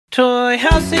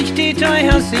ToyHouseHD,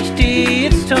 ToyHouseHD,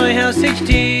 it's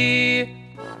ToyHouseHD.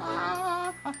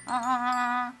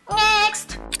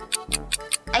 Next!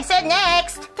 I said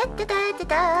next! Da, da, da, da,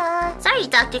 da. Sorry,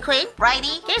 Dr. Quinn.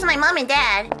 Bridie, here's my mom and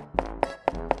dad.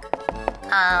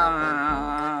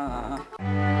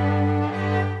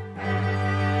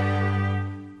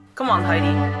 Come on,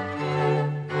 Heidi.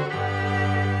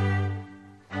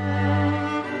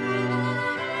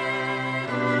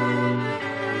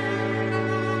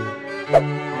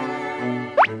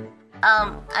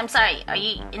 I'm sorry, are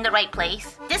you in the right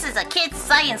place? This is a kid's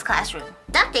science classroom.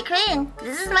 Dr. Quinn,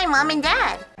 this is my mom and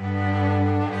dad.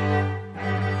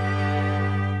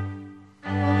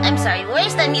 I'm sorry,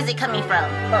 where's that music coming from?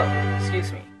 Oh,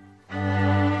 excuse me.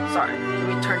 Sorry,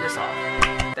 let me turn this off.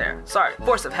 There, sorry,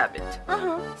 force of habit.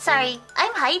 Sorry,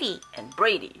 I'm Heidi. And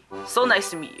Brady, so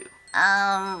nice to meet you.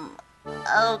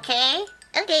 Okay.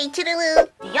 Okay, toodaloo.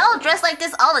 Do y'all dress like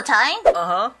this all the time?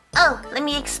 Uh-huh. Oh, let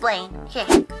me explain. Here,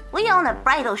 we own a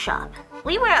bridal shop.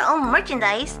 We wear our own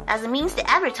merchandise as a means to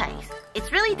advertise.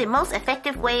 It's really the most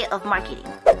effective way of marketing.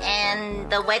 And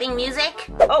the wedding music?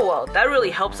 Oh, well, that really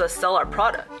helps us sell our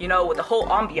product, you know, with the whole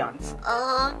ambiance.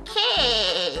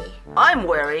 Okay. I'm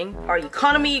wearing our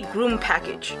economy groom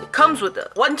package. It comes with a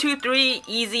 1, 2, 3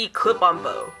 easy clip-on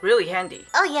bow. Really handy.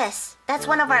 Oh yes, that's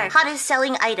one of our hottest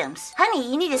selling items. Honey,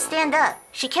 you need to stand up.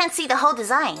 She can't see the whole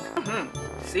design.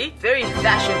 See? Very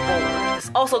fashion forward.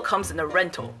 This also comes in a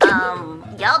rental.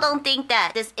 Y'all don't think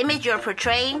that this image you're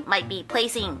portraying might be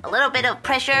placing a little bit of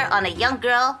pressure on a young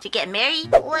girl to get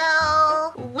married?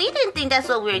 Well, we didn't think that's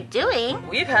what we were doing.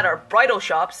 We've had our bridal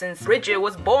shop since Bridget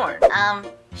was born.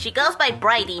 She goes by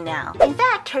Bridie now. In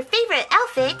fact, her favorite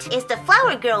outfit is the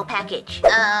Flower Girl package.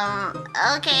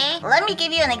 Okay. Let me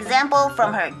give you an example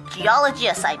from her geology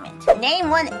assignment. Name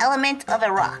one element of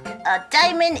a rock. A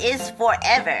diamond is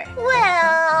forever.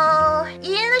 Well,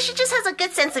 you know, she just has a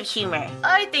good sense of humor.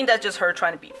 I think that's just her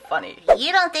trying to be funny.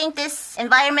 You don't think this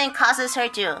environment causes her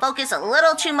to focus a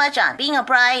little too much on being a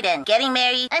bride and getting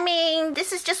married? I mean,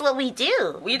 this is just what we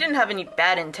do. We didn't have any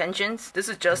bad intentions. This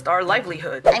is just our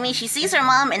livelihood. I mean, she sees her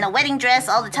mom in a wedding dress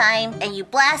all the time, and you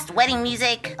blast wedding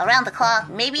music around the clock.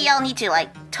 Maybe y'all need to,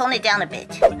 tone it down a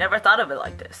bit. We never thought of it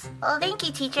like this. Oh, thank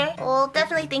you, teacher. We'll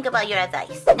definitely think about your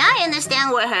advice. Now I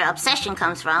understand where her obsession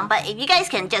comes from, but if you guys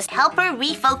can just help her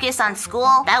refocus on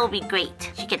school, that would be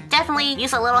great. She could definitely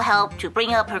use a little help to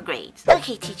bring up her grades.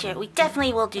 Okay, teacher, we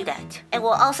definitely will do that. And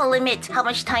we'll also limit how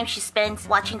much time she spends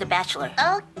watching The Bachelor.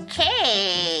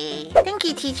 Okay. Thank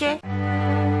you, teacher.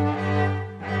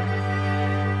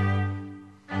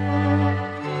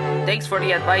 Thanks for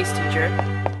the advice, teacher.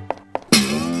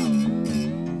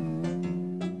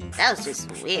 That was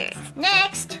just weird.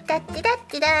 Next! Da, da, da,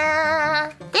 da,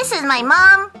 da. This is my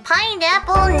mom,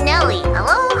 Pineapple Nellie.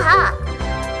 Aloha!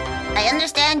 I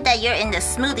understand that you're in the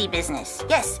smoothie business.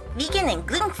 Yes, vegan and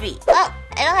gluten-free. Well,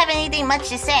 I don't have anything much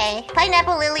to say.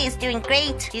 Pineapple Lily is doing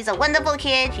great. She's a wonderful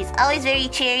kid. She's always very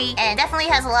cheery and definitely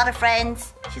has a lot of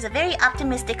friends. She's a very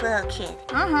optimistic little kid.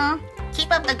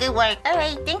 Keep up the good work.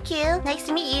 Alright, thank you. Nice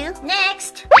to meet you.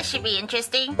 Next! This should be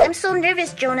interesting. I'm so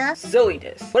nervous, Jonah.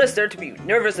 Silliness. What is there to be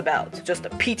nervous about? Just a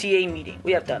PTA meeting.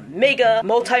 We have done mega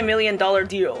multi-million-dollar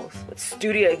deals with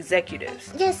studio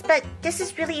executives. Yes, but this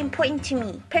is really important to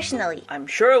me, personally. I'm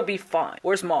sure it'll be fine.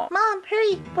 Where's Mom? Mom,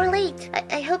 hurry. We're late.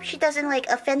 I hope she doesn't,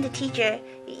 offend the teacher.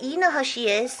 You know how she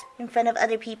is in front of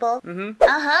other people.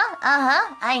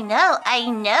 I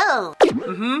know.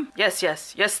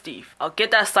 Yes, Steve. I'll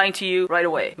get that signed to you right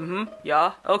away.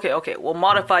 Yeah? Okay. We'll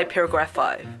modify paragraph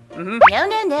 5.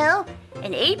 No.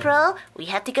 In April, we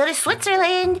have to go to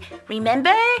Switzerland.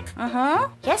 Remember?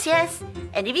 Yes.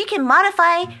 And if you can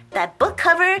modify that book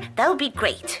cover, that would be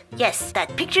great. Yes,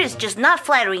 that picture is just not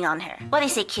flattering on her. What do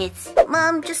you say, kids?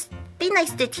 Mom, just be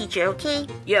nice to the teacher, okay?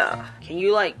 Yeah. Can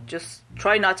you, just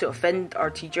try not to offend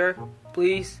our teacher,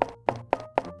 please?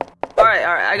 Alright,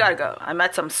 I gotta go. I'm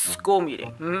at some school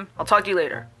meeting. I'll talk to you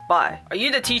later. Bye. Are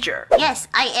you the teacher? Yes,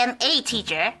 I am a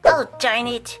teacher. Oh, darn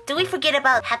it. Did we forget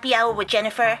about happy hour with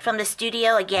Jennifer from the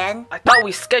studio again? I thought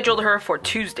we scheduled her for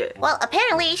Tuesday. Well,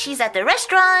 apparently she's at the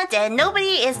restaurant and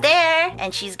nobody is there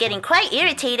and she's getting quite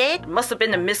irritated. It must have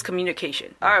been a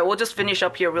miscommunication. Alright, we'll just finish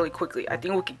up here really quickly. I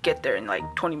think we could get there in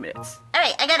 20 minutes.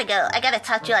 Alright, I gotta go. I gotta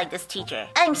talk to you like this teacher.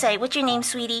 I'm sorry, what's your name,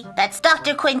 sweetie? That's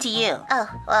Dr. Quinn to you. Oh,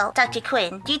 well, Dr.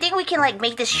 Quinn, do you think we can, like,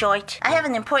 make this short? I have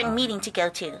an important meeting to go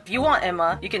to. If you want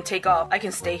Emma, you can take off. I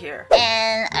can stay here.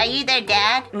 And are you their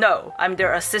dad? No, I'm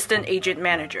their assistant agent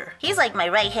manager. He's like my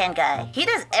right-hand guy. He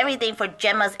does everything for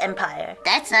Gemma's empire.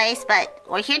 That's nice, but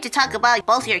we're here to talk about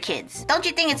both your kids. Don't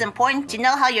you think it's important to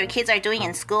know how your kids are doing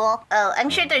in school? Oh,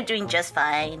 I'm sure they're doing just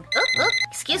fine. Oop,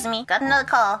 excuse me, got another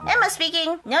call. Emma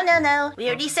speaking. No. We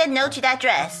already said no to that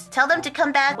dress. Tell them to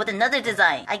come back with another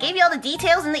design. I gave you all the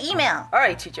details in the email.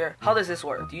 Alright, teacher. How does this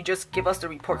work? Do you just give us the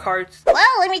report cards?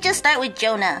 Well, let me just start with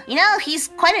Jonah. You know, he's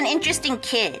quite an interesting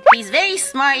kid. He's very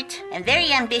smart and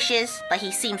very ambitious, but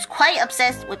he seems quite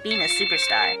obsessed with being a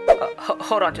superstar.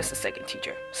 Hold on just a second,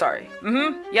 teacher. Sorry.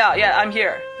 Yeah, I'm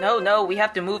here. No, we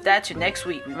have to move that to next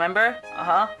week, remember?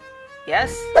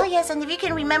 Yes? Oh yes, and if you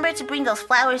can remember to bring those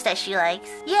flowers that she likes.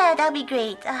 Yeah, that'd be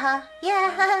great.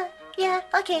 Yeah,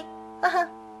 okay.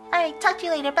 Alright, talk to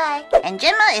you later, bye. And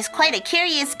Gemma is quite a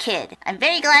curious kid. I'm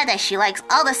very glad that she likes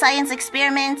all the science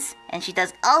experiments, and she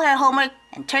does all her homework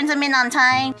and turns them in on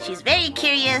time. She's very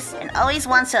curious and always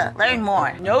wants to learn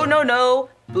more. No.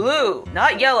 Blue,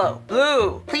 not yellow.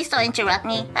 Blue. Please don't interrupt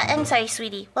me. I'm sorry,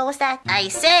 sweetie. What was that? I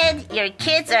said your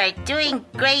kids are doing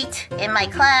great in my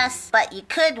class, but you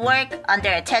could work on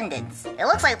their attendance. It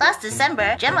looks like last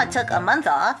December, Gemma took a month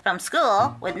off from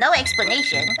school with no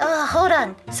explanation. Oh, hold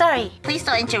on. Sorry. Please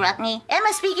don't interrupt me.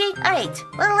 Emma speaking? Alright,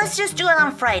 well, let's just do it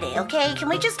on Friday, okay? Can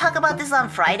we just talk about this on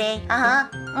Friday?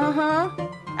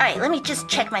 Alright, let me just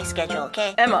check my schedule,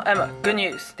 okay? Emma, good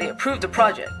news. They approved the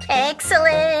project.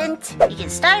 Excellent! You can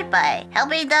start by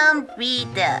helping them read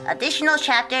the additional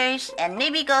chapters and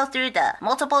maybe go through the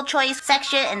multiple choice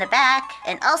section in the back.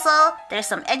 And also, there's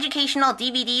some educational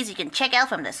DVDs you can check out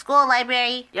from the school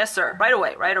library. Yes, sir. Right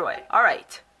away.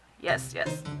 Alright. Yes.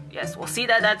 We'll see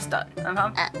that that's done.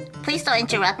 Please don't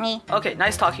interrupt me. Okay,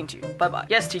 nice talking to you. Bye-bye.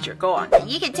 Yes, teacher, go on.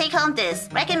 You can take home this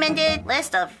recommended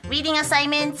list of reading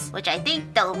assignments, which I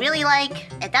think they'll really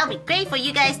like. And that'll be great for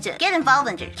you guys to get involved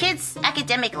in your kids'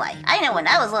 academic life. I know when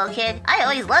I was a little kid, I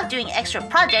always loved doing extra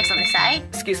projects on the side.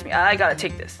 Excuse me, I gotta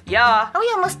take this. Yeah. Are we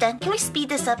almost done? Can we speed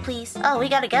this up, please? Oh, we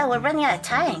gotta go. We're running out of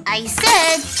time. I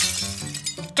said,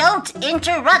 don't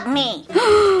interrupt me.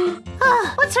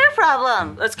 What's her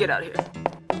problem? Let's get out of here.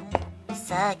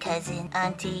 So, cousin,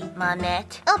 auntie,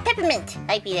 momette. Oh, Peppermint.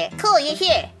 Hi, Peter. Cool, you're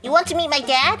here. You want to meet my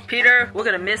dad? Peter, we're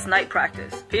gonna miss night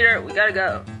practice. Peter, we gotta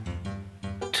go.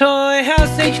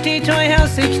 ToyHouseHD,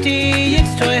 ToyHouseHD, it's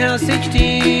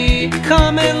ToyHouseHD.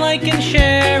 Comment, like, and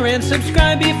share, and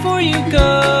subscribe before you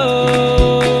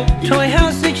go.